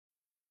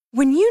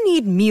When you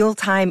need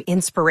mealtime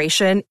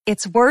inspiration,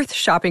 it's worth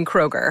shopping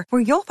Kroger,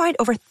 where you'll find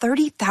over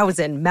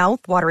 30,000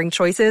 mouth-watering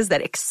choices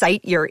that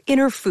excite your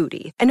inner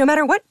foodie. And no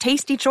matter what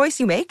tasty choice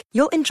you make,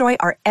 you'll enjoy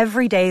our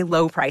everyday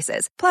low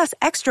prices, plus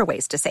extra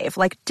ways to save,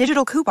 like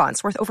digital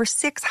coupons worth over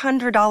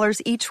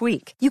 $600 each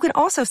week. You can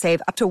also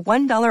save up to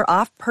 $1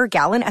 off per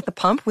gallon at the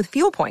pump with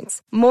fuel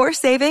points. More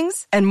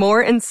savings and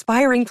more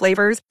inspiring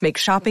flavors make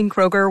shopping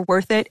Kroger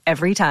worth it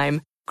every time.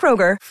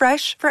 Kroger,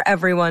 fresh for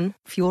everyone.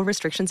 Fuel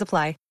restrictions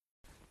apply.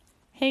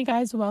 Hey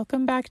guys,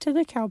 welcome back to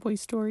the Cowboy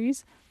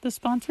Stories. The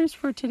sponsors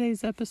for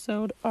today's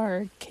episode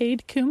are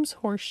Cade Coombs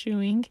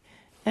Horseshoeing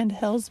and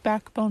Hell's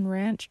Backbone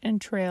Ranch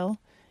and Trail.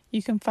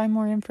 You can find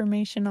more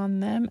information on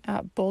them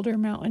at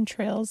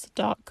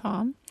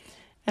bouldermountaintrails.com.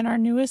 And our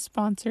newest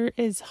sponsor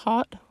is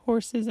Hot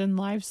Horses and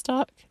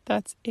Livestock.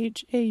 That's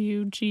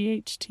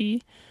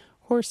HAUGHT,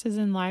 Horses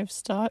and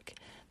Livestock.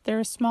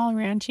 They're a small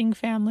ranching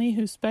family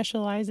who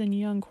specialize in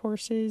young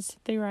horses.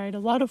 They ride a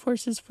lot of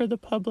horses for the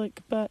public,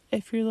 but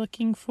if you're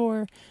looking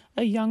for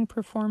a young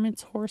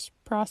performance horse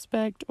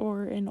prospect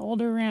or an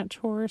older ranch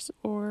horse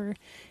or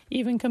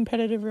even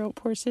competitive rope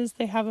horses,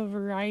 they have a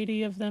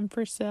variety of them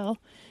for sale.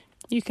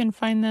 You can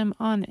find them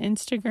on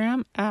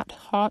Instagram at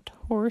Hot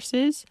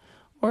Horses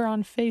or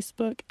on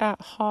Facebook at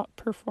Hot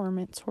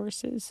Performance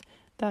Horses.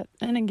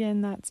 And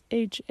again, that's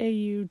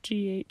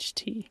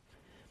HAUGHT.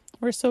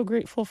 We're so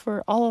grateful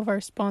for all of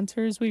our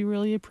sponsors. We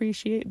really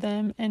appreciate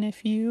them. And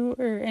if you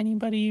or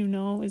anybody you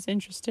know is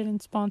interested in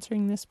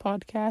sponsoring this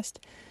podcast,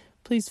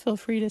 please feel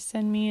free to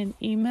send me an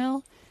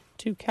email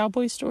to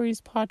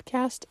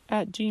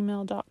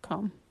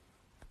cowboystoriespodcast@gmail.com.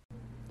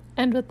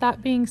 And with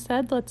that being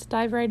said, let's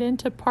dive right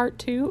into part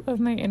 2 of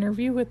my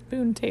interview with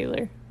Boone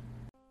Taylor.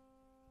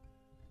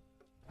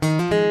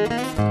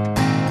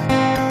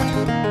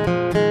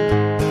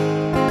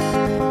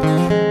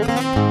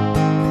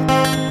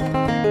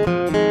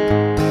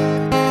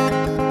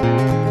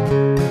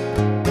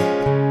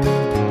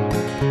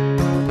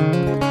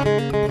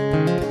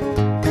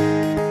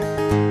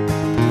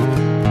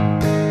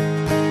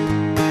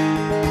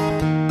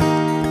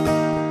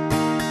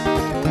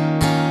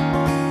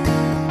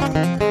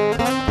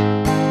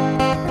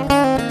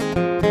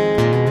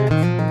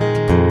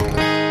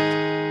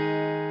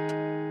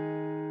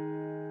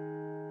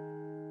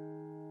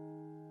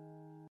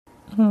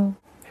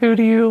 Who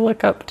do you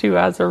look up to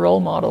as a role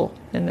model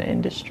in the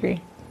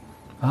industry?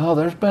 Oh,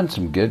 there's been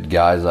some good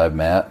guys I've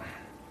met.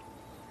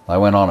 I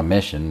went on a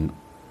mission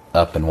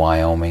up in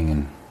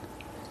Wyoming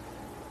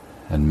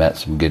and met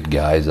some good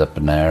guys up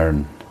in there,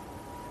 and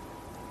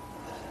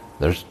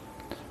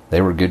they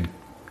were good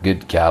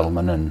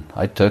cattlemen, and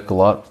I took a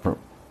lot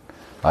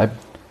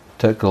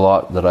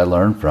that I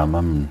learned from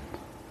them and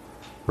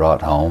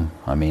brought home.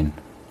 And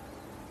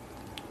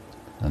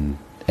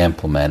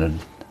implemented.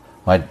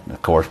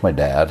 Of course, my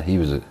dad.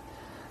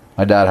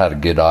 My dad had a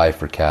good eye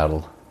for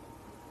cattle.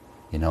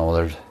 You know,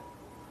 there's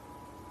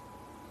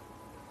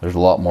a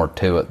lot more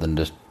to it than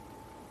just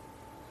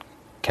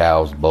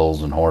cows,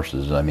 bulls, and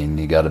horses.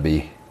 You got to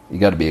be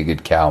a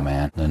good cow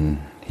man, and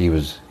he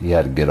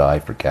had a good eye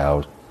for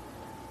cows.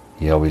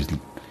 He always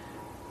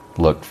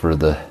looked for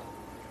the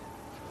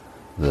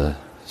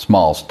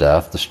small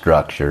stuff, the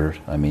structure.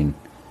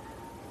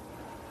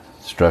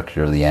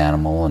 Structure of the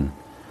animal, and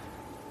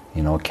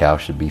a cow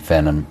should be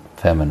feminine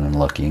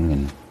looking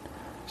and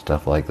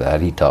stuff like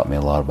that. He taught me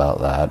a lot about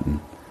that, and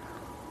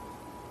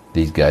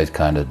these guys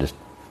kind of just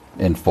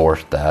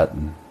enforced that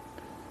and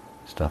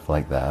stuff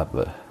like that.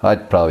 But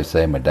I'd probably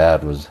say my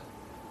dad was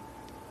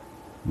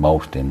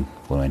most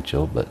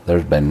influential, but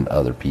there's been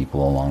other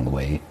people along the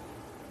way.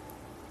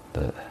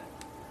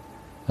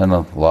 And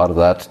a lot of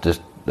that's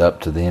just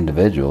up to the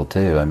individual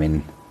too.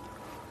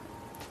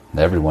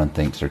 Everyone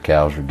thinks their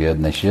cows are good,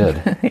 and they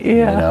should.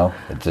 Yeah.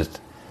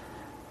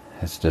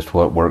 It's just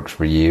what works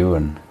for you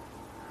and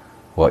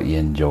what you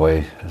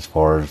enjoy as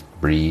far as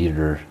breed.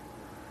 Or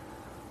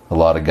a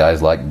lot of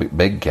guys like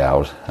big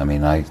cows.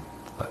 I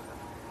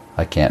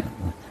can't.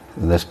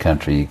 In this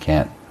country, you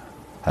can't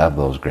have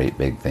those great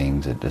big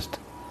things.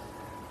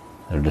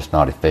 They're just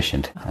not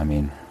efficient.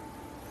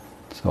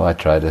 So I've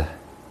tried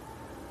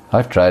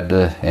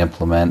to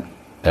implement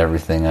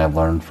everything I've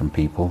learned from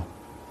people.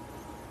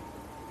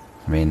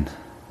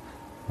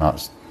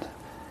 Not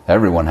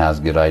everyone has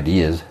good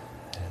ideas,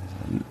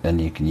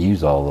 and you can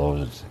use all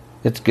those.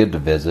 It's good to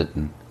visit,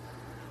 and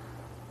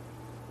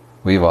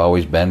we've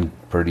always been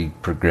pretty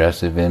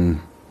progressive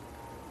in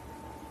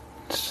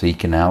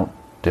seeking out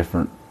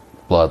different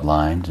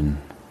bloodlines, and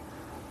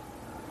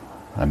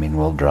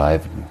we'll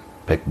drive and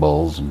pick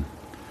bulls, and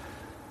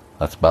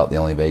that's about the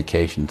only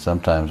vacation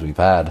sometimes we've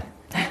had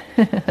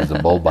is a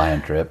bull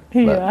buying trip.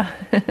 Yeah.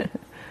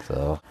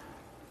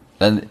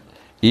 And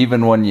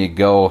even when you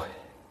go,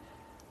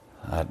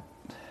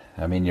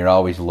 you're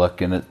always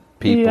looking at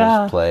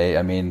people's play.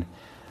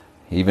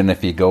 Even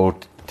if you go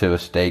to a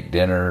steak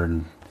dinner,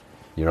 and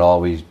there'll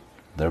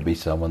be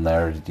someone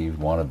there that you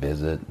want to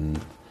visit.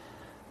 And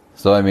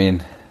so,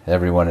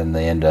 everyone in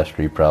the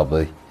industry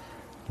probably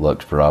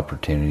looks for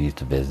opportunities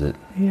to visit.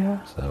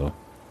 Yeah. So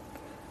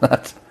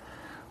that's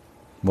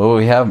Well,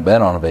 we haven't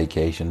been on a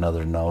vacation other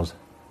than those.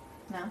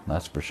 No.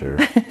 That's for sure.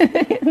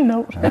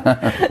 Nope. Pick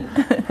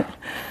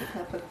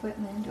up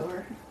equipment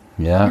or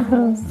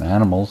Yeah,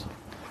 animals.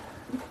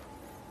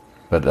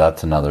 But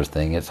that's another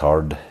thing. It's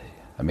hard.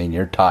 I mean,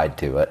 you're tied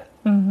to it.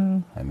 Mm-hmm.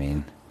 I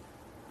mean,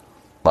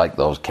 like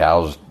those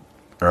cows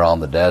are on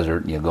the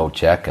desert, and you go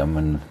check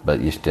them,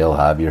 but you still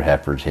have your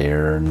heifers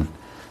here and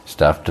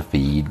stuff to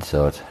feed.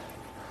 So it's.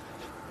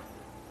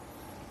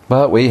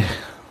 But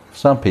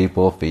some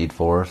people feed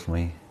for us. And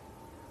we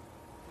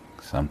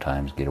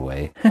sometimes get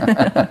away.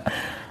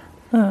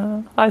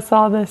 I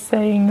saw this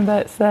saying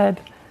that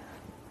said,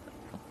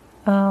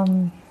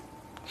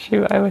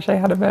 shoot, I wish I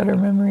had a better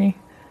memory.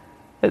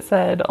 It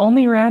said,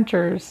 only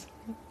ranchers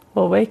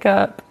will wake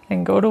up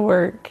and go to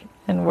work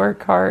and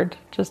work hard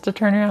just to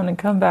turn around and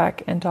come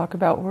back and talk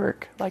about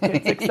work like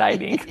it's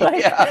exciting.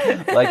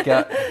 Yeah,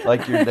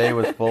 like your day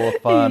was full of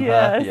fun.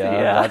 Yes, huh?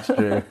 yeah. That's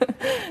true.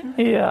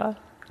 Yeah.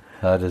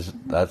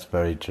 That's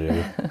very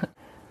true.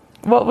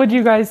 What would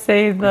you guys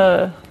say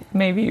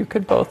maybe you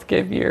could both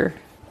give your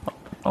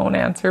own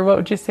answer. What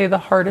would you say the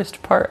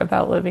hardest part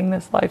about living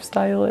this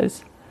lifestyle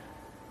is?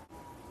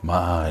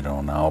 I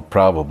don't know.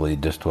 Probably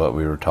just what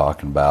we were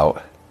talking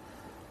about,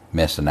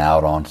 missing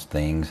out on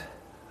things.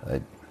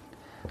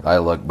 I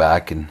look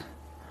back, and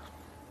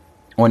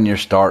when you're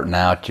starting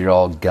out, you're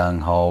all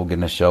gung-ho,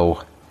 gonna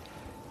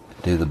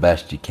do the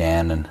best you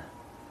can, and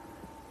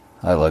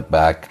I look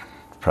back,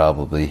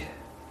 probably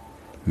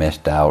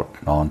missed out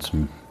on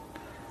some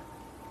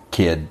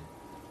kid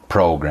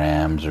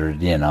programs, or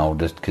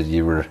just because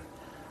you were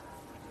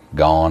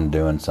gone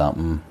doing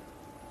something.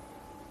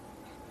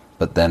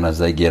 But then as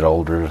they get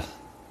older,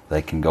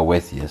 they can go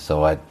with you.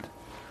 So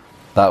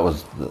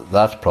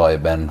that's probably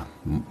been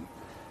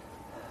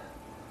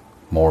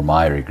more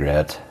my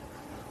regret,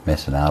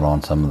 missing out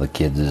on some of the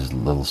kids'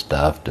 little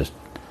stuff.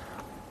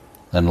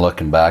 And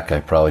looking back, I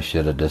probably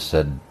should have just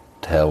said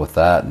to hell with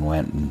that and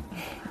went and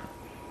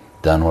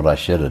done what I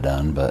should have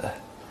done. But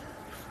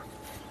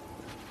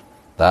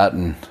that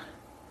and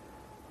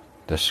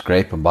just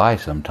scraping by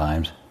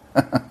sometimes.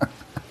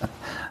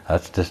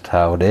 That's just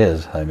how it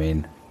is. I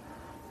mean,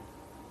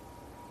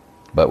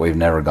 but we've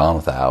never gone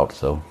without,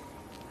 so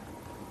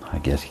I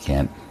guess you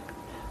can't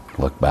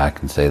look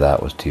back and say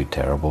that was too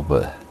terrible.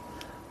 But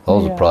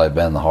those have probably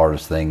been the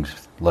hardest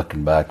things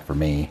looking back for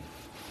me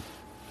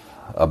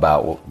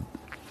about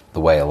the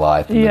way of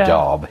life and the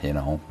job,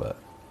 But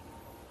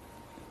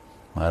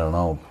I don't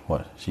know,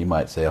 what she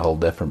might say, a whole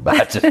different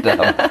batch of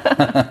stuff.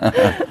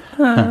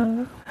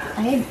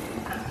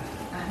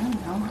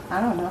 I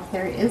don't know if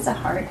there is a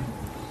hard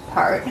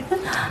part.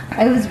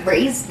 I was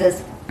raised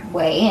this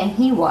way, and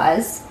he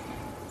was,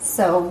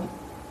 so.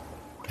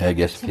 I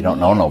guess if you don't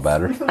know no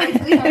better.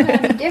 Like, we don't know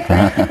any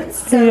different.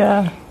 So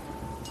Yeah.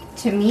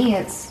 to me,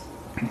 it's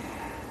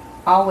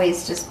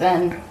always just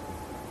been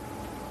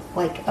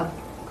like I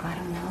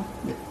don't know.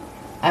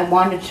 I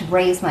wanted to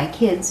raise my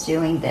kids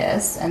doing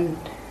this, and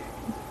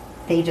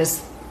they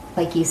just,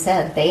 like you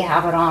said, they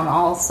have it on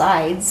all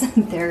sides.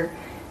 They're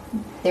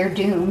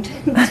doomed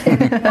to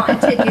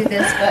want to do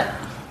this, but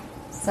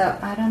so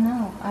I don't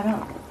know.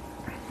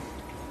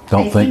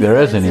 Don't think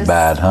there is any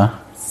bad, huh?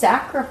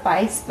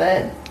 Sacrifice,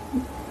 but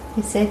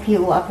you say if you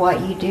love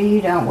what you do,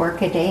 you don't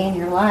work a day in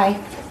your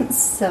life.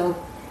 So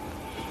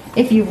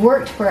if you've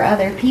worked for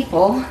other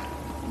people,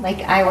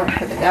 like I worked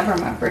for the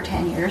government for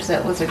 10 years,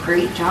 it was a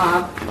great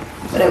job,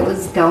 but it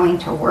was going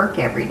to work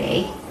every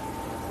day.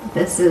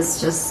 This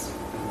is just,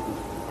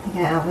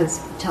 I always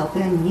tell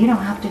Boone, you don't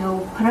have to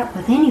go put up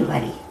with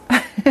anybody.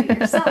 Do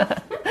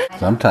yourself.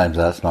 Sometimes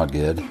that's not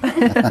good.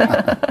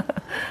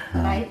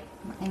 I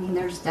mean,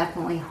 there's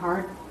definitely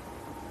hard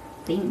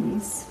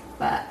things,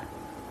 but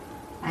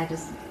I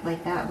just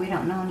like that. We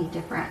don't know any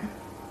different.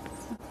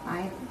 So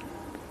I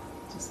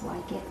just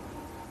like it.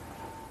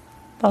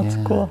 That's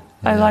cool.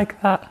 I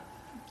like that.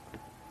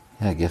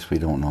 Yeah, I guess we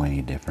don't know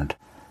any different.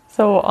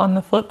 So on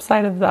the flip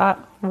side of that,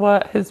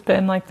 what has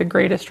been like the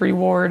greatest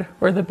reward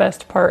or the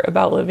best part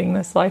about living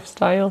this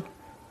lifestyle?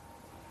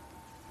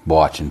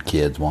 Watching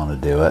kids want to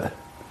do it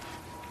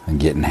and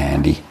getting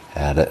handy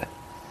at it.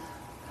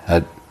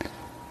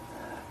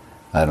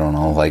 I don't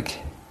know, like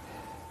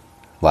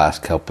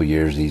last couple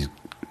years, these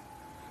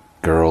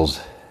girls,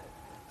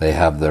 they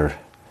have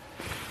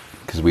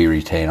because we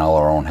retain all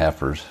our own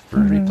heifers for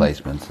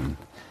replacements, and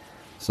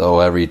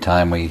so every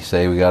time we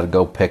say we got to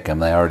go pick them,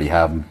 they already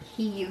have them.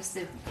 He used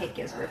to pick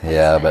his replacement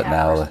Yeah, but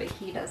now but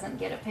he doesn't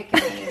get a pick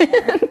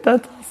anymore.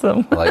 That's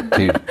awesome.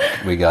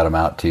 We got them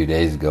out 2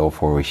 days ago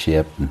before we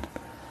shipped, and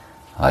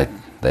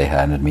they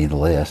handed me the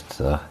list,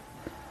 so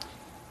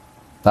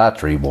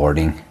that's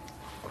rewarding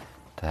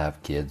to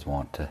have kids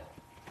want to,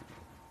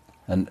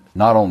 and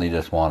not only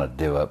just want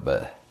to do it,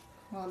 but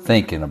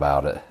thinking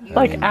about it.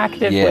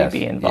 Actively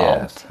be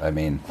involved. Yes, I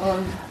mean,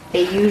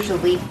 They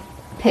usually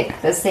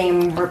pick the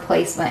same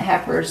replacement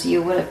heifers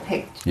you would have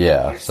picked.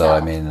 Yeah, yourself. so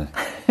I mean,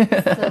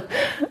 So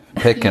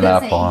picking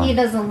up on. He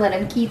doesn't let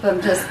them keep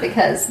them just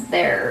because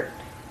they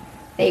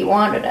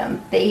wanted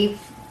them. They've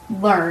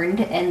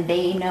learned and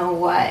they know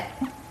what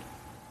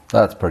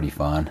That's pretty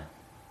fun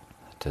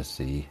to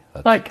see.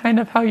 That's, Like kind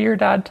of how your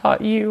dad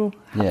taught you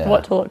Yeah.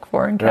 what to look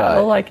for in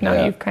cattle. Right, Like now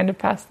yeah. you've kind of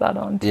passed that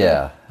on to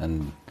yeah,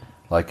 and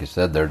like I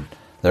said,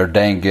 they're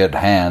dang good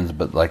hands,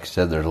 but like I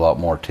said, there's a lot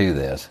more to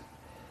this.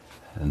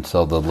 And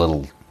so the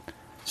little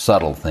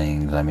subtle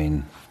things, I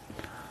mean,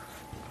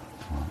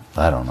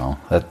 I don't know.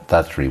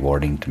 That's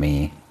rewarding to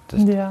me.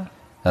 Just, Yeah.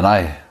 And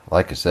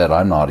like I said,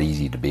 I'm not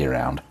easy to be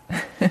around.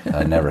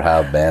 I never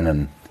have been,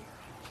 and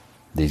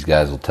these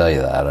guys will tell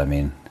you that. I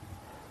mean,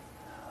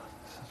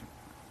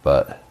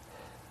 but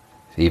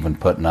even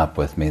putting up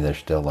with me, they're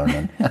still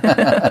learning.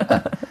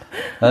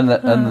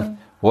 and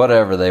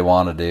whatever they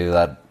want to do,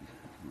 that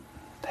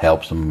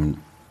helps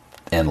them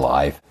in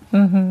life.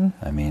 Mm-hmm.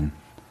 I mean,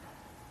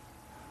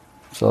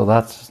 so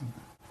that's,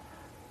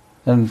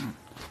 and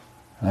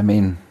I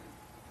mean,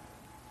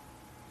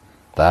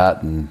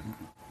 that and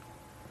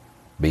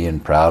being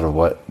proud of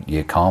what you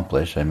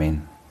accomplish. I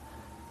mean,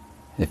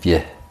 if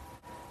you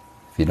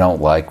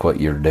don't like what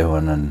you're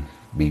doing, and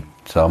be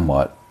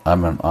somewhat,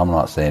 I'm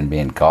not saying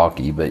being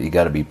cocky, but you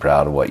got to be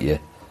proud of what you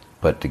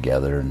put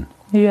together, and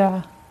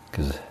Yeah.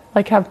 because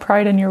Like have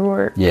pride in your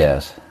work.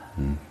 yes,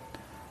 and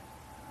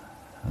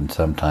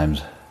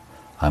sometimes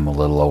I'm a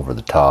little over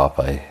the top.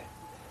 I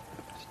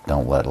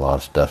don't let a lot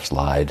of stuff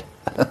slide,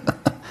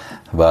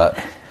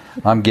 but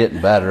I'm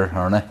getting better,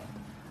 aren't I?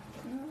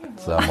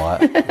 Somewhat.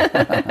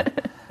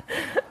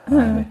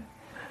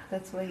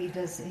 That's what he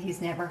does.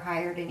 He's never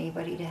hired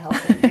anybody to help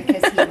him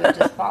because he would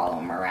just follow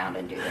them around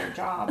and do their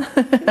job.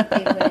 They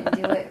wouldn't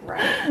do it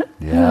right.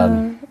 Yeah,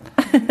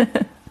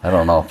 and I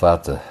don't know if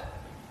that's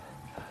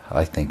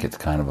I think it's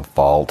kind of a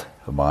fault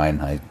of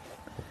mine.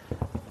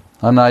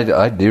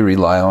 I do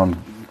rely on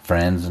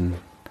friends,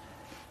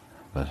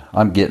 but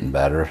I'm getting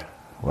better.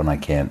 When I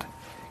can't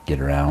get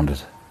around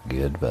is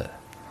good, but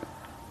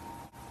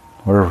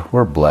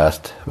we're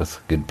blessed with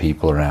good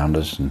people around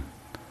us, and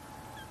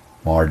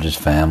Marge's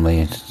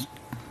family has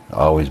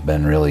always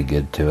been really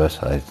good to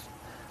us. I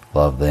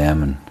love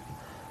them, and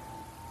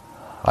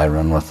I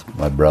run with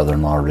my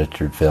brother-in-law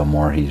Richard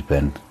Fillmore. He's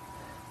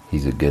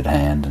a good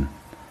hand and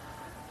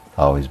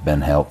always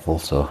been helpful.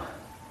 So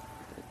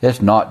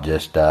it's not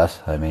just us.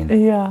 I mean,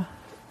 Yeah.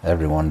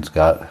 everyone's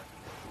got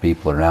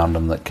people around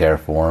them that care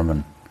for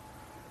them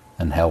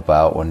and help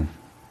out when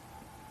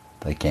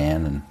they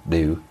can and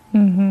do.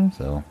 Mm-hmm.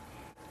 So,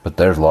 but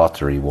there's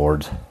lots of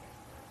rewards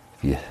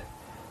if you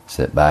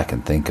sit back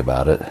and think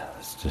about it.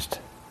 It's just,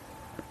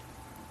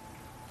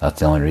 that's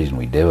the only reason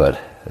we do it.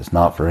 It's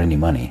not for any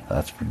money.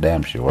 That's for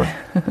damn sure.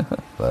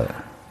 But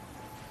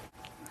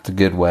it's a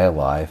good way of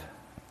life.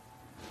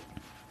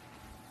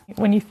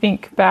 When you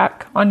think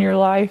back on your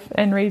life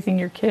and raising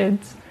your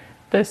kids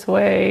this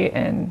way,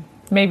 and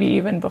maybe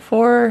even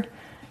before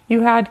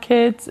you had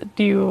kids,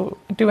 do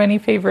any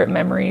favorite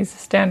memories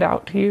stand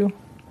out to you?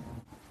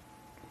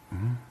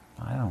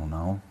 I don't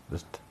know.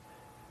 Just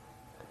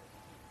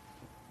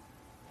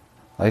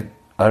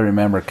I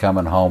remember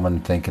coming home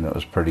and thinking it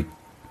was pretty.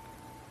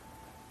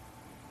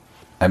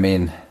 I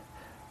mean,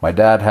 my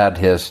dad had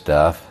his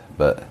stuff,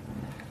 but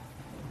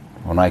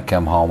when I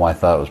come home, I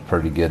thought it was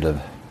pretty good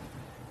of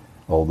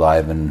old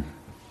Ivan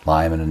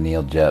Lyman and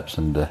Neil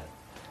Jepson to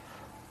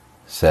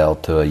sell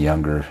to a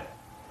younger.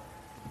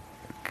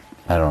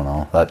 I don't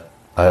know. That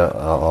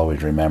I'll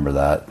always remember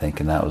that,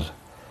 thinking that was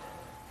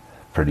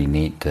pretty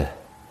neat to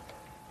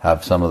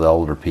have some of the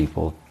older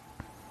people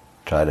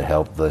try to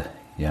help the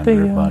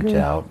younger bunch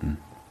out, and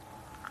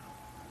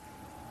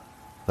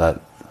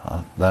that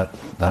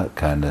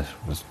kind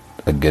of was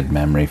a good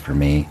memory for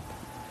me.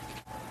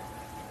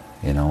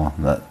 You know,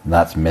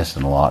 that's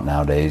missing a lot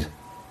nowadays.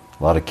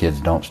 A lot of kids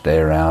don't stay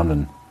around,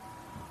 and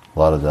a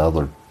lot of the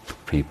other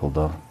people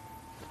don't.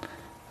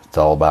 It's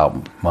all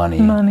about money.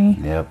 Money.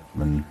 Yep,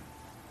 and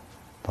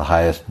the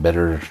highest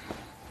bidder.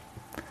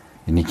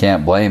 And you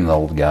can't blame the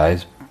old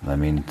guys. I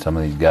mean, some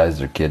of these guys,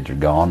 their kids are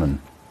gone, and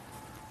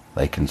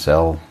they can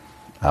sell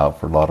out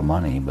for a lot of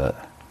money.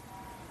 But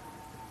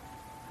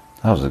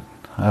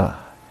I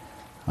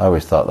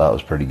always thought that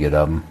was pretty good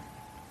of them.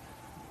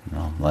 You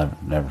know, I'll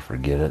never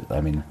forget it. I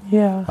mean,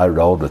 Yeah. I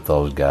rode with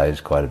those guys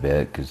quite a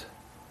bit because.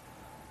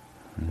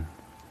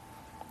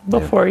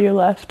 Before you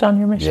left on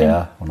your mission?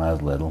 Yeah, when I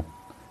was little.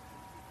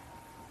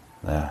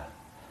 Yeah,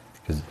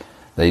 because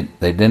they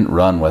didn't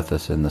run with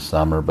us in the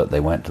summer, but they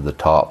went to the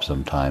top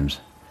sometimes.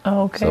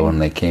 Oh, okay. So when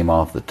they came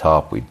off the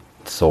top, we'd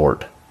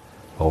sort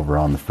over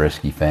on the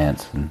Frisky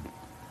fence, and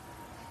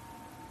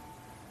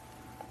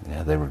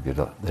yeah, they were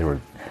good. They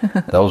were,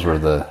 those were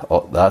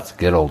that's a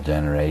good old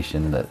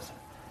generation. That's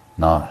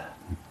not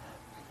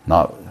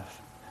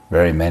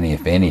very many,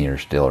 if any, are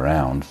still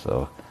around.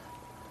 So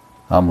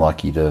I'm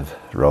lucky to have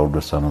rode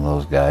with some of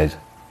those guys.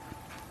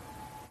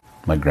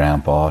 My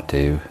grandpa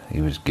too.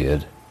 He was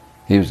good.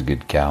 He was a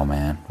good cow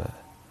man. But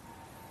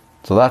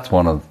so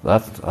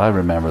I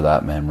remember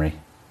that memory.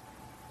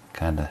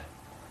 Kind of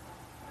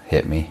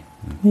hit me.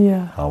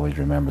 Yeah. I always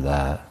remember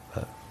that.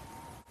 But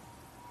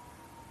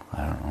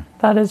I don't know.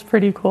 That is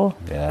pretty cool.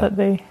 Yeah. That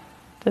they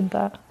did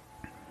that.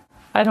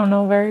 I don't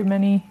know very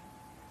many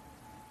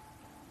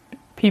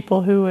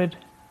people who would,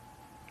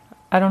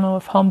 I don't know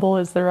if humble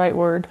is the right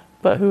word,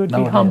 but who would No,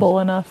 be it humble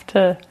is. enough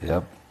to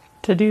Yep.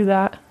 do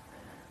that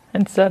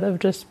instead of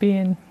just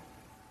being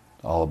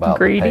All about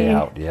greedy. the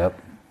payout. Yep.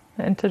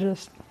 and to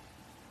just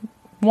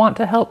want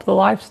to help the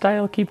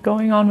lifestyle keep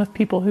going on with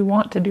people who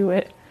want to do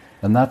it.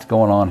 And that's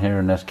going on here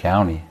in this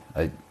county.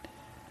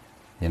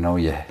 You know,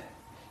 you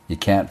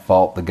can't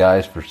fault the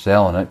guys for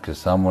selling it because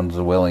someone's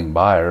a willing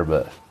buyer,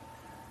 but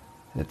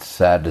it's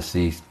sad to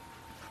see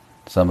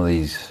some of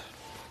these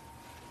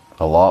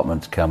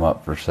allotments come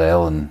up for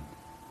sale and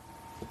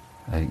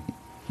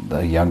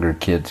the younger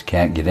kids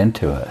can't get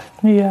into it.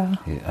 Yeah.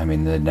 I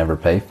mean, they never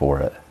pay for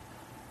it.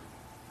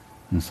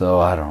 And so,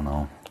 I don't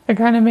know. It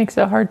kind of makes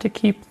it hard to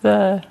keep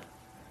the,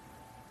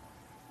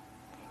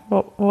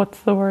 what's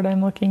the word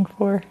I'm looking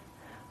for?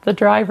 The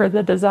drive or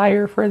the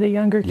desire for the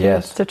younger kids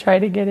Yes. to try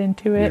to get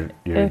into it.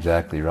 You're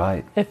exactly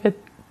right. If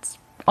it's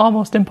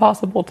almost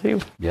impossible to.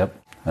 Yep.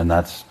 And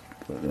there's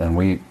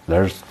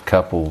a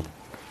couple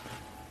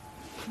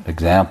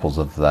examples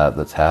of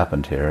that's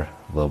happened here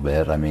a little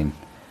bit. I mean,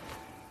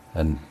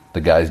 and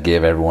the guys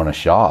gave everyone a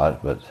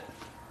shot, but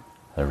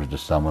there was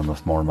just someone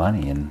with more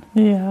money. And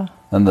Yeah.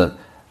 the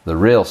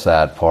real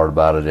sad part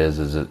about it is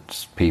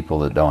it's people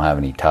that don't have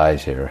any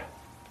ties here.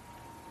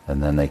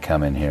 And then they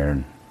come in here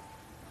and,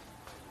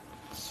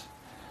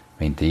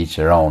 I mean, to each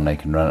their own, they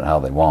can run it how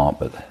they want,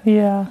 but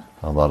Yeah.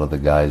 a lot of the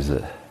guys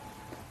that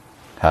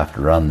have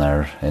to run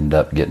there end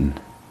up getting,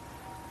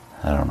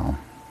 I don't know,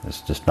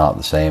 it's just not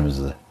the same as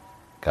the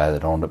guy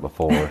that owned it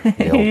before,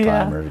 the old Yeah.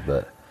 timers.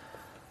 But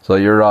so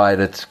you're right,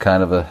 it's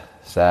kind of a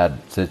sad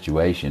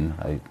situation.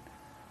 And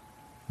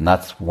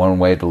that's one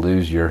way to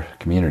lose your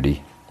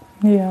community,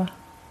 Yeah.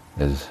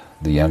 is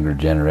the younger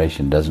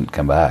generation doesn't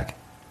come back.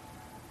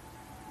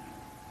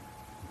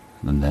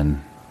 And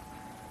then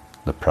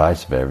the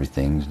price of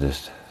everything's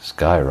just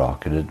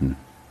skyrocketed, and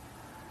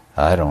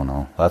I don't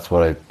know. That's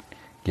what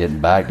getting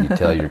back, you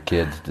tell your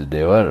kids to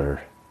do it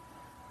or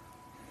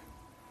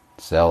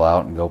sell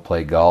out and go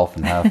play golf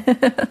and have,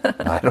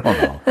 I don't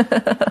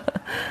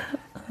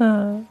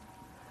know.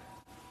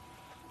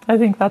 I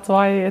think that's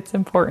why it's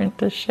important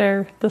to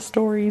share the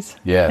stories.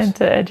 Yes. And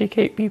to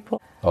educate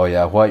people. Oh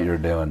yeah, what you're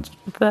doing's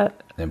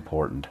That,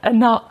 important. and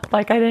not,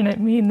 like, I didn't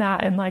mean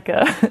that in like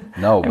a,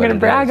 No, I'm but going to it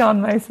brag is.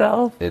 on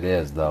myself. It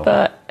is though.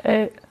 But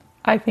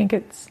I think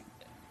it's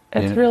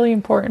Yeah. really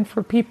important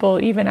for people,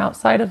 even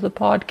outside of the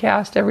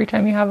podcast, every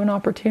time you have an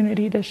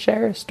opportunity to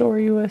share a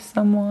story with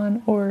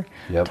someone or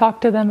Yep.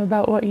 talk to them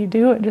about what you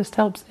do, it just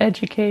helps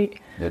educate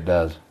It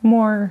does.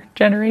 more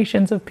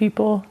generations of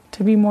people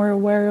to be more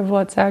aware of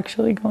what's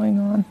actually going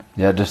on.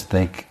 Yeah, just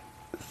think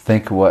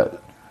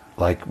what,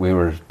 like we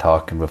were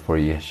talking before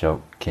you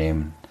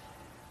came,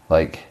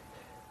 like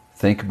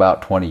think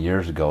about 20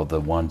 years ago, the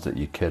ones that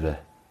you could have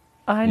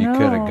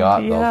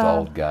got those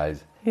old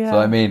guys. Yeah. So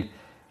I mean,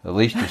 at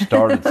least you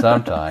started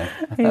sometime,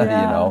 you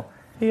Yeah. know,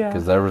 Yeah.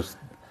 because there was,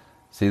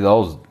 a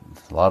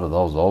lot of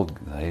those old,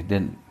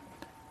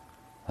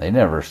 they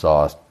never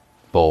saw a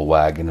bull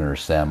wagon or a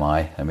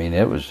semi. I mean,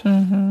 it was,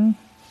 and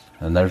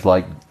there's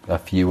like a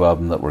few of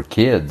them that were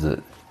kids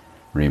that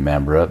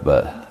remember it,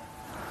 but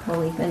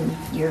Well, even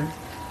your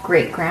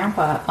great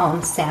grandpa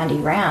owned Sandy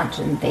Ranch,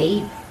 and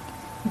they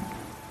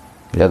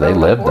yeah, they rode a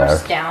lived horse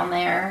there. down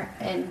there,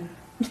 and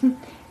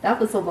that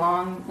was a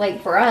long.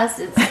 Like for us,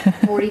 it's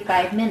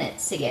 45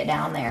 minutes to get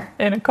down there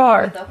In a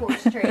car. with a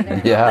horse trailer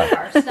and Yeah. all of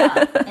our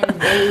stuff.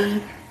 And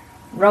they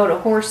rode a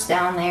horse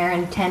down there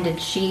and tended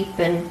sheep,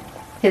 and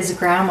his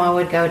grandma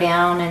would go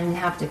down and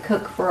have to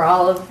cook for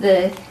all of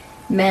the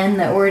men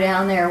that were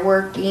down there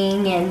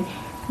working, and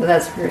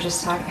that's what we were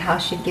just talking how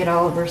she'd get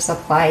all of her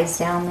supplies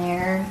down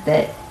there.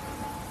 That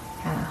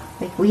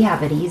like we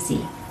have it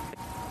easy.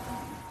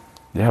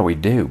 Yeah, we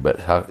do, but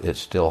it's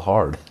still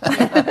hard.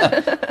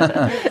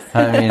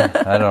 I mean,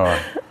 I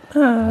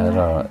don't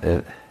know.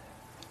 It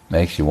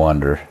makes you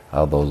wonder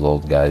how those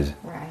old guys,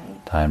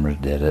 Right. timers,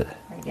 did it.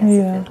 I guess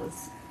Yeah.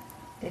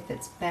 if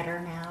it's better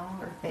now,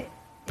 or if it.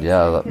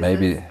 Yeah,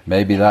 because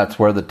maybe that's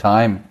where the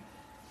time.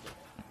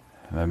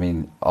 I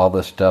mean, all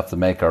this stuff to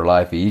make our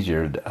life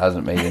easier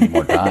hasn't made any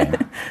more time.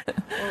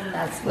 Well,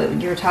 that's what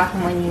you were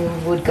talking when you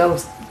would go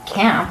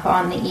camp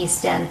on the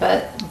east end,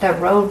 but the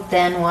road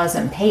then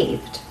wasn't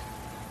paved.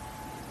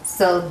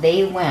 So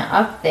they went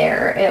up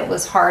there. It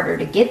was harder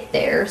to get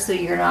there, so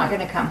you're not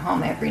going to come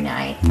home every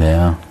night.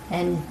 Yeah.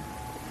 And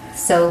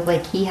so,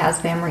 like, he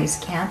has memories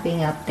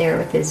camping up there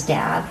with his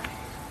dad,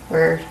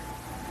 where,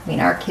 I mean,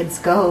 our kids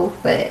go,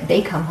 but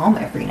they come home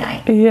every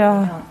night.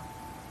 Yeah. You know,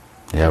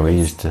 Yeah, we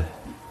used to.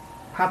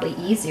 probably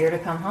easier to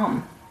come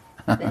home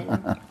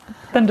than.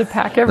 Than to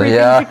pack everything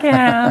Yeah, to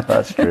camp.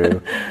 that's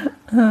true.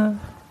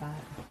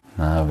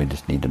 No, we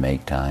just need to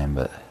make time,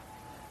 but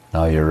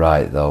no, you're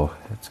right, though.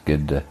 It's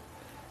good to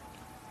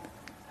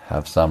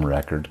have some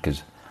record,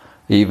 because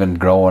even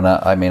growing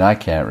up, I mean, I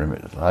can't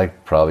remember. I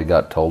probably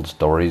got told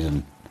stories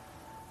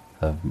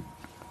of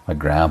my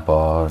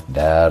grandpa,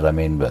 dad, I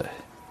mean, but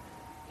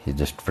you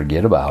just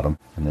forget about them,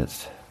 and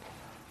it's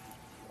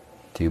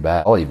too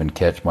bad. I'll even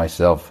catch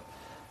myself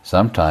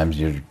sometimes.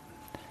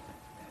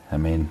 I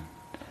mean,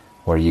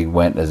 where you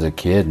went as a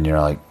kid and you're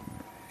like,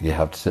 you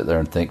have to sit there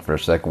and think for a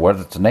second,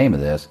 what's the name of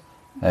this?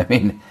 I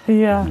mean,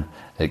 Yeah.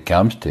 it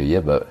comes to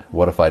you, but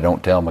what if I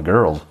don't tell my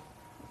girls?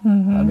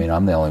 Mm-hmm. I mean,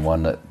 I'm the only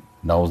one that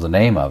knows the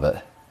name of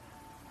it.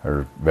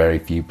 Or very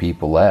few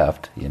people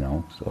left, you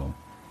know, so.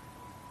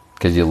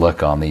 Because you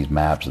look on these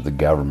maps of the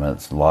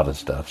governments, a lot of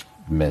stuff's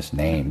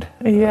misnamed.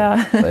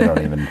 Yeah.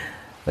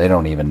 They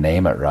don't even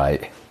name it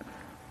right.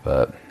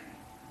 But,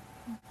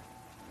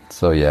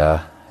 so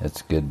yeah,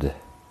 it's good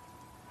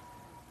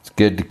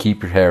to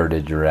keep your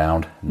heritage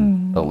around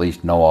and at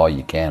least know all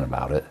you can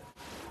about it,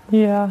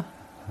 Yeah.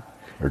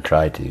 or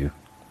try to.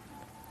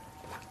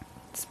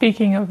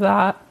 Speaking of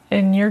that,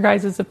 in your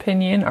guys'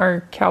 opinion,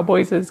 are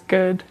cowboys as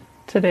good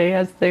today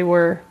as they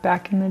were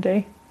back in the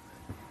day?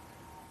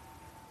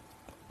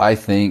 I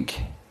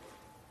think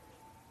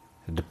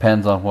it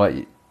depends on what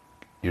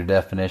your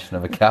definition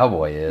of a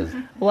cowboy is.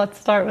 Let's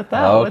start with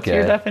that. What's your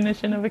Okay.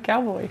 definition of a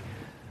cowboy?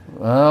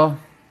 Well,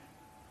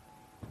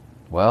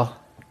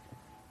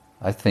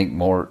 I think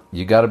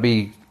you got to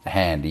be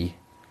handy.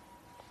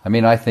 I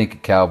mean, I think a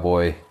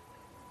cowboy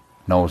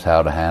knows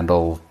how to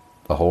handle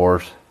a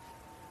horse,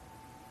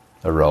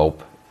 a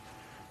rope,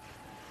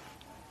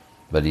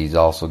 but he's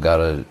also got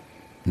to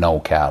know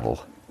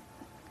cattle.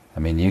 I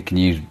mean, you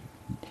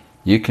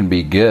can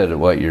be good at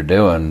what you're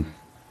doing,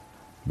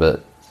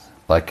 but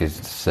like I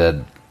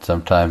said,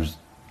 sometimes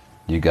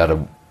you got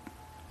to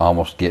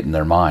almost get in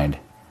their mind,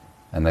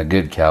 and a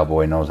good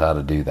cowboy knows how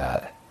to do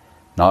that.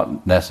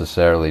 Not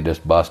necessarily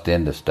just bust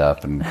into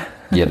stuff and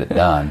get it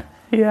done.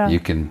 Yeah. You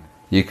can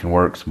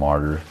work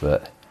smarter,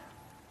 but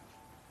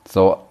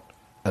so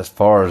as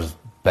far as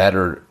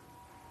better,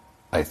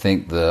 I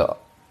think the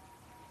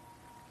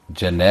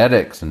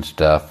genetics and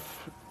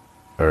stuff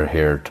are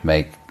here to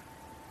make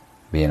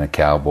being a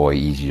cowboy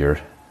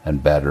easier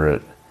and better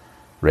at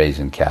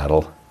raising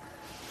cattle,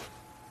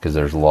 because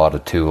there's a lot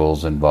of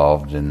tools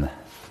involved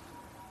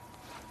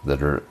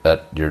that are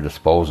at your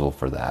disposal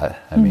for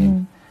that. I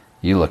mean,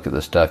 you look at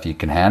the stuff you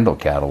can handle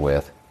cattle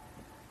with.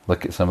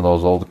 Look at some of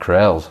those old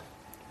corrals.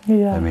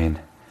 Yeah. I mean,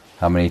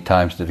 how many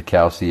times did a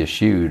cow see a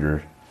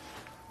shoot?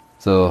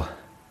 So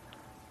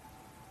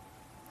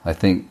I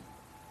think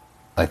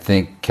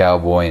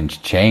cowboying's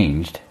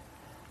changed,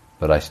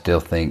 but I still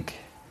think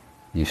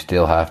you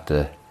still have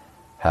to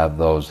have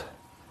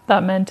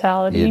that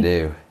mentality. You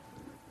do,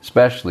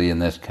 especially in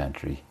this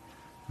country.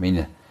 I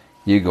mean,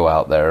 you go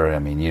out there, I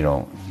mean,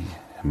 a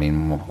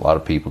lot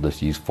of people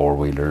just use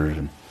four-wheelers,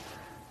 and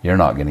you're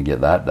not going to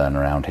get that done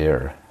around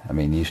here. I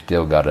mean, you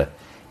still got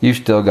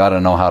to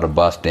know how to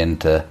bust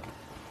into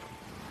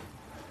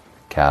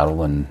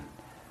cattle, and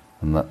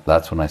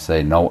that's when I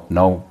say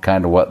know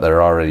kind of what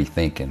they're already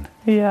thinking.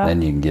 Yeah.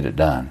 Then you can get it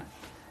done.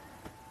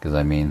 Because,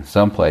 I mean,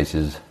 some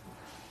places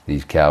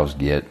these cows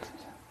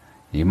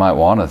you might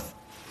want to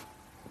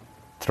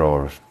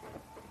throw a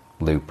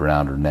loop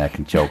around her neck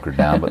and choke her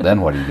down, but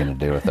then what are you going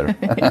to do with her?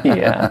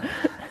 Yeah.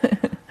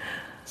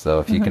 So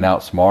if you can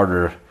outsmart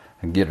her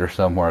and get her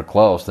somewhere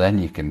close, then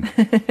you can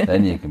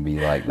be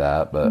like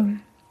that. But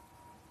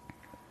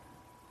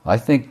I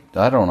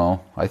don't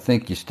know. I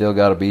think you still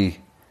got to be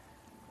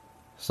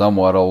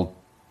somewhat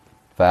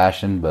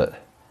old-fashioned, but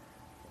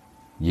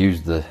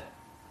use the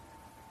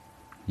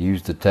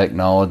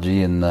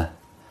technology and the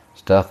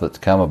stuff that's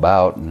come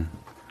about, and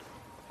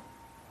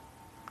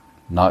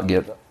not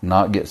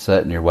get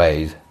set in your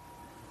ways,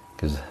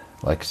 because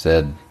like I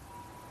said,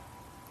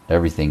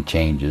 everything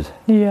changes.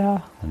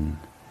 Yeah. And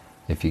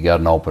if you got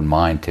an open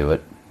mind to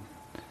it,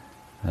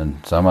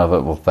 and some of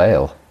it will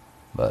fail,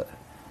 but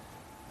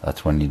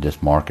that's when you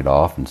just mark it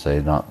off and say,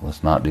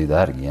 let's not do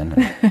that again.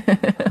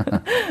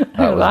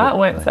 that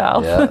went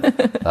south. Yeah,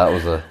 that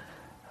was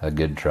a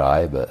good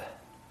try, but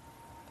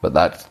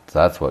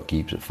that's what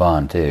keeps it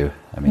fun too.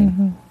 I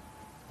mean,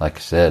 like I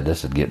said,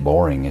 this would get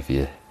boring if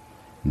you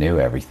knew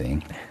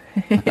everything.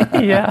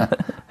 Yeah.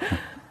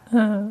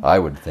 I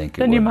would think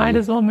Then you might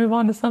as well move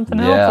on to something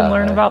else and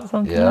learn about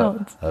something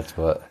else. That's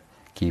what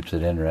keeps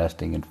it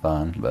interesting and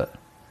fun. But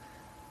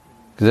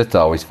because it's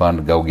always fun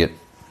to go get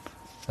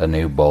a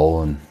new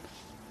bull and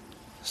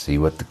see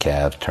what the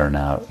calves turn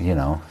out,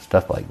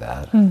 stuff like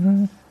that.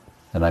 Mm-hmm.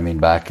 And I mean,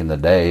 back in the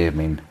day,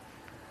 of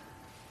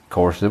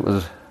course, it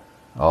was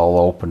all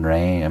open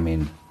range. I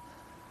mean,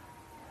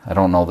 I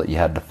don't know that you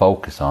had to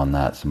focus on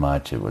that so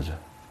much.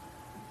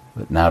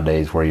 But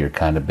nowadays, where you're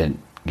kind of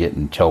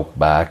getting choked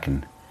back,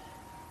 and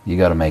you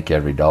got to make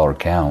every dollar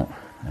count.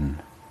 And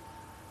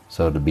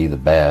so to be the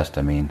best,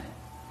 I mean,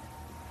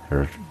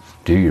 or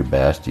do your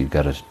best, you've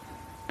got to,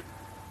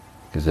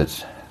 because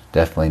it's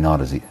definitely not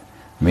as easy.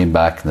 I mean,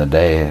 back in the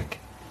day,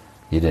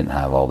 you didn't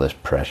have all this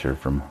pressure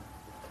from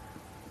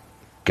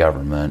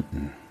government,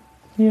 and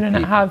you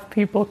didn't have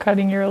people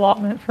cutting your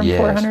allotment from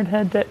 400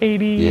 head to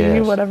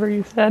 80, whatever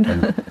you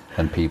said.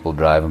 and people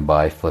driving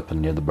by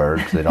flipping you the bird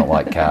because they don't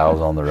like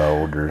cows on the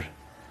road. Or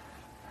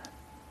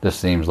just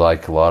seems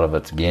like a lot of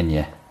it's again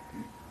you.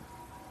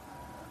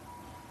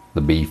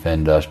 The beef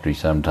industry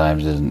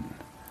sometimes isn't.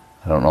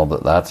 I don't know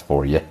that that's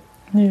for you.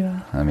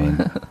 Yeah. I mean,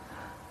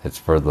 it's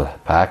for the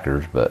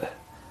packers, but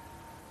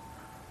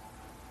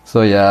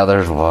so yeah,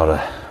 there's a lot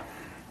of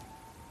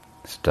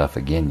stuff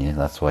again you.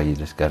 That's why you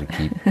just got to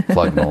keep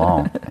plugging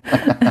along.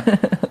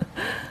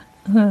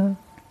 I don't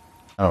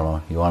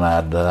know. You want to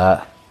add to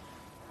that?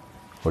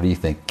 What do you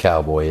think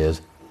cowboy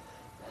is?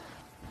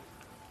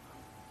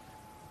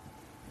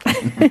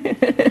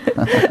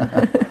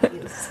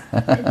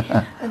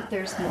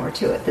 There's more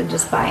to it than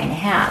just buying a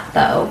hat,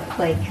 though.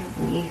 Like,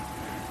 we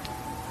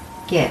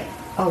get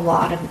a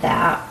lot of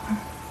that.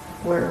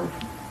 We're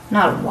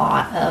not a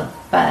lot of,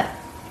 but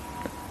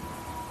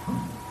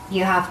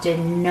you have to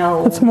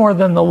know. It's more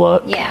than the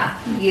look. Yeah,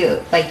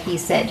 like he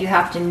said, you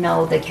have to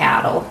know the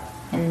cattle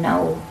and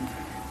know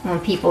when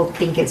people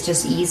think it's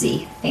just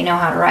easy. They know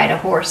how to ride a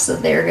horse, so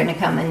they're going to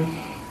come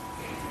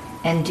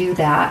and do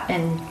that,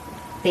 and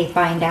they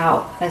find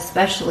out,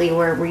 especially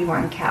where we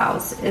run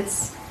cows.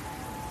 It's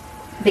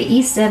the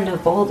east end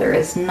of Boulder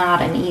is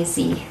not an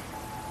easy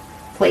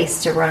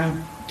place to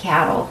run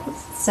cattle,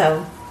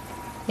 so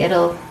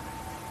it'll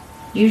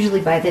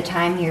usually by the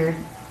time you're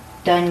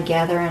done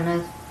gathering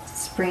a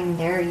spring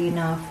there, you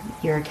know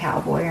if you're a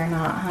cowboy or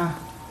not, huh?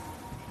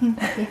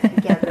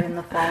 Gather in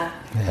the fall.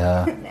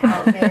 Yeah.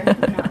 Out there,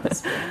 not the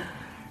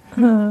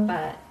spring.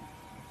 But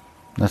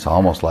It's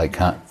almost like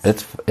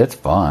it's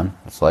fun.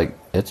 It's like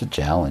it's a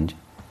challenge.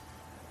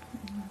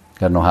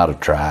 Got to know how to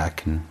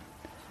track, and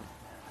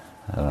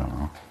I don't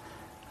know.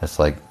 It's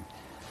like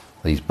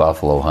these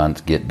buffalo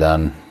hunts get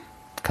done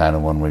kind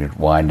of when we're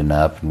winding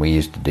up, and we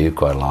used to do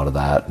quite a lot of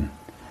that. And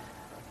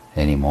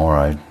anymore,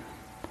 I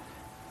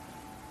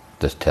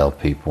just tell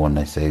people when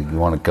they say, "You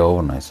want to go?"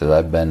 and I said,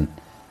 "I've been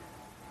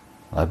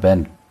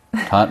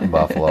hunting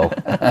buffalo."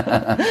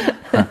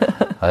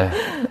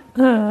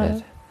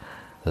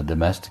 The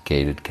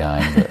domesticated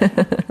kind,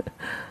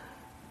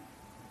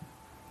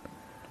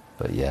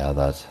 but yeah,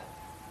 that's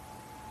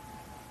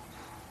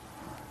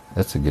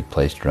a good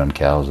place to run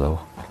cows, though.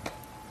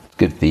 It's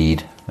good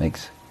feed,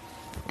 makes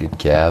good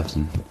calves,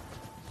 and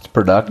it's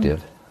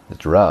productive.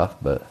 It's rough,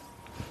 but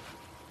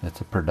it's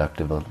a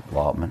productive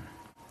allotment.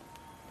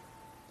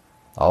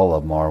 All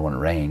of them are when it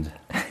rains.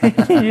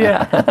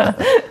 Yeah.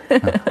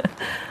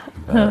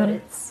 but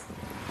it's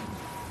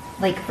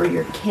like for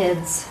your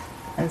kids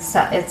and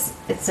stuff.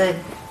 It's a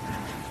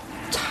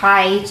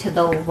tie to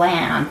the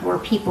land where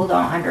people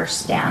don't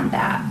understand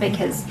that,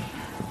 because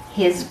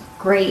his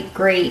great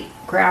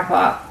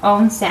grandpa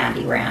owned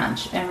Sandy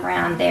Ranch and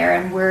ran there,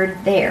 and we're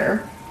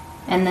there,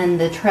 and then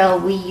the trail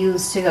we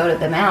use to go to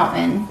the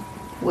mountain,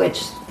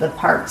 which the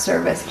Park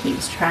Service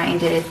keeps trying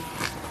to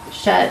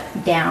shut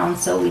down,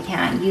 so we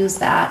can't use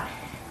that,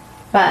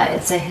 but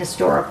it's a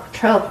historic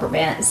trail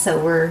permit, so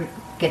we're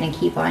going to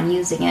keep on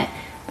using it.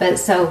 But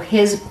so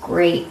his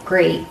great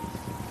grandpa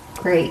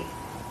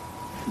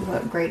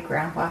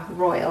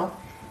Royal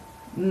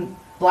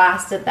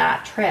blasted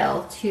that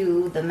trail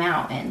to the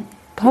mountain.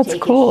 That's to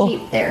take cool. his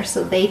sheep there,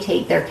 so they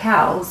take their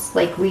cows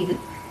like we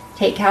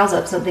take cows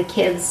up. So the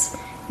kids,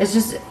 it's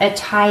just a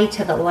tie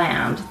to the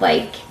land,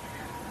 like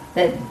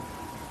that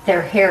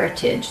their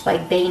heritage.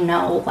 Like they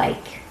know,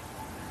 like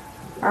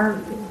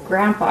our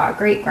grandpa,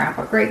 great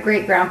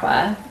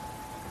grandpa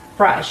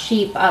brought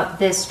sheep up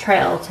this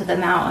trail to the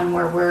mountain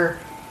where we're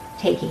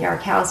taking our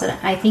cows. And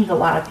I think a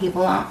lot of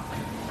people don't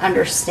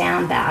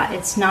understand that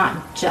it's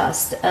not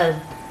just a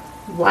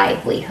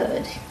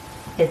livelihood,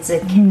 it's a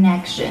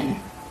connection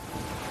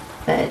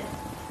that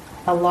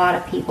a lot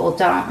of people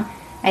don't,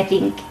 I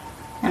think.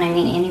 And I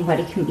mean,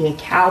 anybody can be a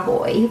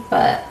cowboy,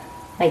 but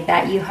like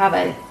that, you have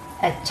a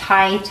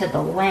tie to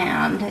the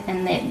land,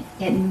 and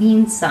it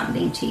means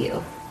something to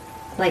you.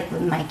 Like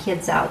with my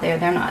kids out there,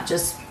 they're not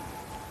just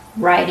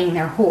riding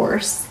their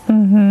horse.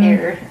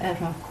 They're,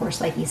 of course,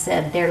 like you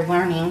said, they're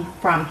learning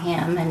from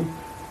him, and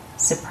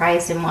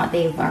surprised in what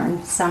they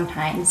learn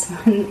sometimes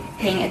when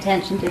paying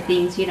attention to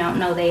things you don't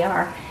know they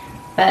are.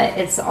 But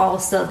it's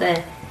also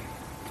the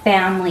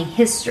family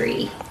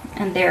history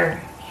and their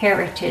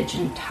heritage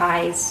and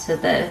ties to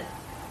the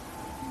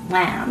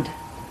land,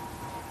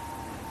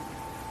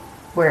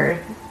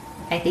 where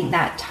I think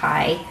that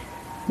tie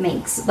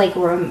makes, like,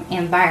 we're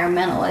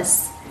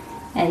environmentalists,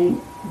 and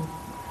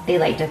they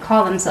like to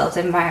call themselves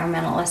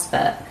environmentalists,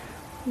 but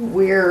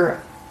we're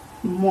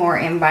more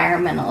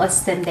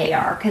environmentalists than they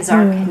are, because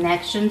our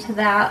connection to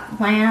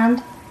that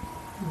land,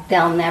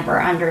 they'll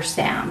never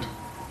understand.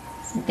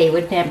 They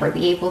would never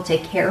be able to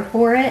care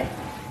for it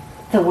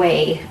the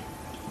way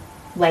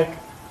like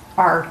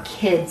our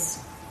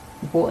kids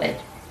would,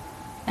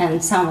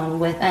 and someone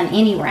with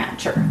any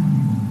rancher,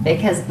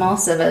 because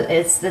most of it,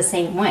 it's the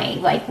same way.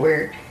 Like,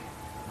 we're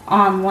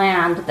on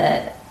land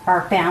that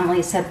our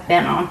families have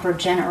been on for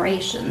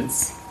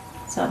generations,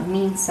 so it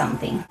means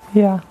something.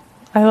 Yeah,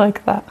 I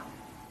like that.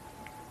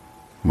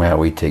 Well,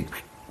 we take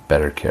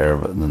better care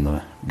of it than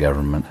the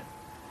government.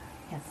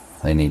 Yes.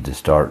 They need to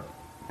start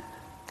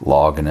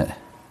logging it.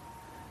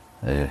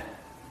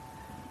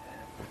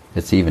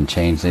 It's even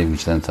changed even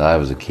since I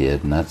was a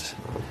kid, and that's,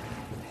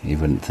 you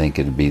wouldn't think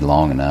it'd be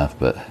long enough,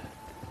 but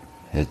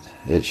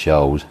it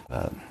shows.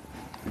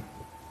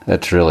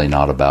 It's really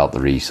not about the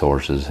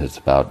resources. It's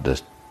about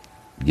just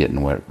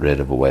getting rid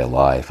of a way of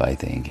life, I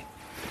think.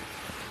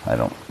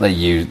 They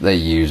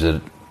use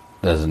it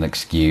as an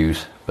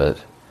excuse,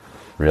 but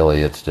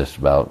really it's just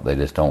about they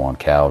just don't want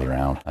cows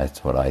around.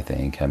 That's what I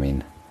think. I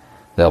mean,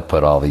 they'll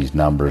put all these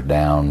numbers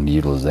down,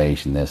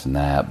 utilization, this and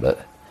that,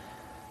 but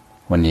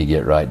when you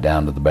get right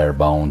down to the bare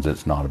bones,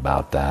 it's not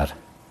about that.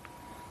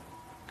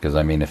 Because,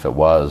 I mean, if it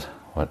was,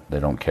 they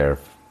don't care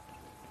if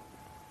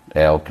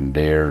elk and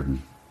deer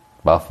and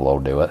buffalo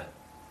do it.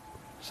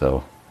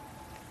 So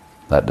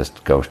that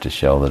just goes to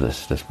show that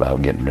it's just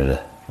about getting rid of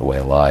the way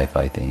of life,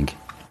 I think.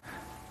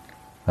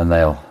 And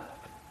they'll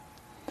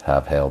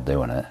have hell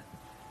doing it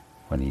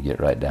when you get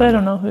right down. They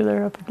don't know who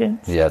they're up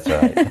against. Yeah, that's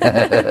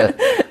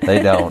right.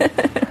 They don't.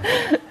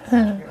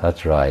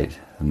 That's right.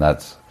 And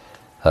that's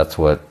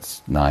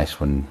what's nice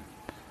when,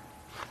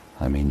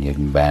 I mean, you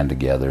can band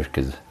together,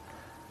 because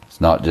it's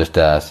not just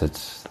us,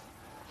 it's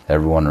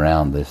everyone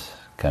around this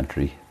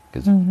country.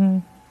 Because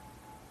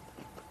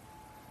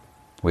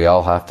we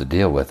all have to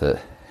deal with it,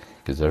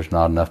 because there's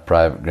not enough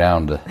private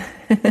ground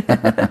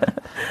to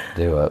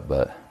do it.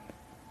 But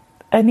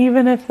and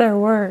even if there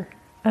were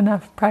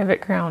enough private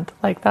ground,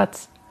 like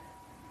that's,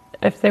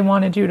 if they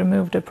wanted you to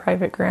move to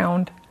private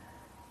ground,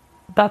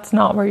 that's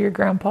not where your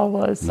grandpa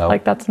was. Nope.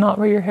 Like that's not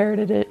where your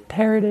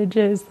heritage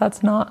is.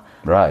 That's not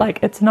right.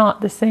 Like it's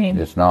not the same.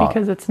 It's not,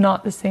 because it's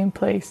not the same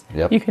place.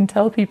 Yep. You can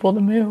tell people to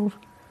move,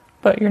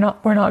 but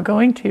we're not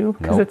going to,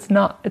 because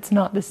Nope. it's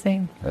not the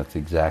same. That's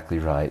exactly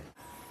right.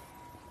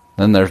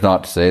 And there's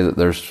not to say that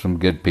there's some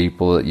good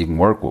people that you can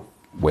work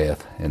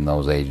with in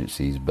those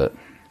agencies, but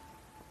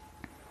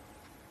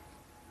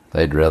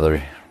they'd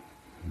rather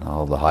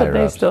all the higher But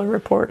they ups. still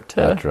report to.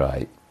 That's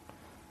right.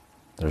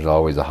 There's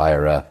always a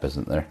higher up,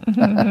 isn't there?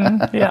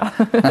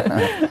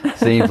 Yeah.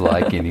 Seems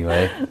like,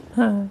 anyway.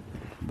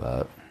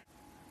 But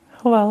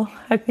Well,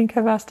 I think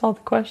I've asked all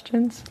the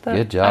questions that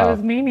good job. I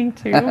was meaning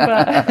to,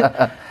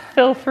 but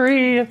feel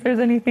free if there's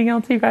anything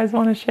else you guys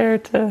want to share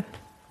to.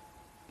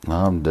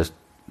 I'm just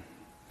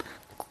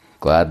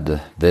glad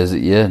to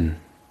visit you, and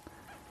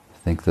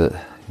think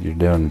that you're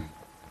doing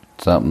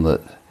something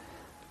that,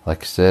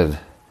 like I said,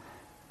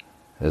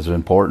 is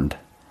important.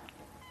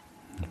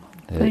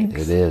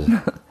 Thanks. It is.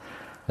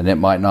 And it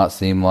might not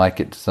seem like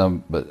it to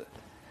some, but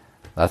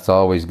that's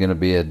always going to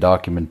be a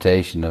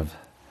documentation of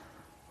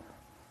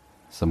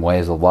some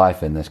ways of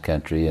life in this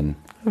country. And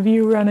Of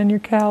you running your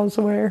cows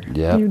where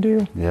you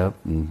do. Yep.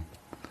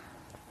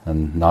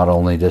 And not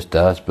only just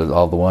us, but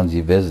all the ones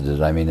you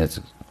visited. I mean,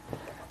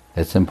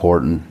 it's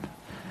important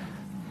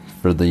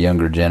for the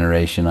younger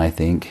generation, I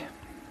think.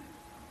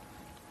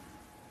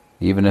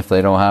 Even if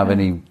they don't have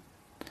any,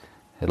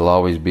 it'll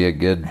always be a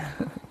good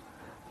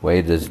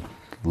way to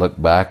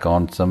look back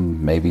on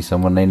maybe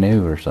someone they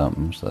knew or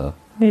something. So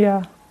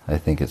Yeah. I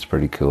think it's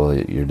pretty cool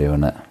that you're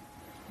doing it.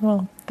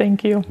 Well,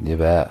 thank you. You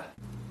bet.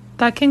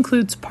 That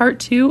concludes part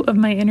 2 of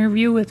my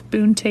interview with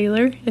Boone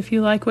Taylor. If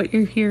you like what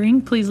you're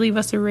hearing, please leave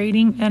us a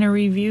rating and a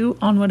review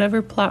on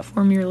whatever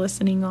platform you're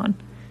listening on.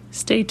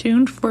 Stay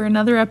tuned for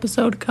another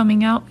episode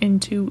coming out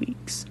in 2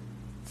 weeks.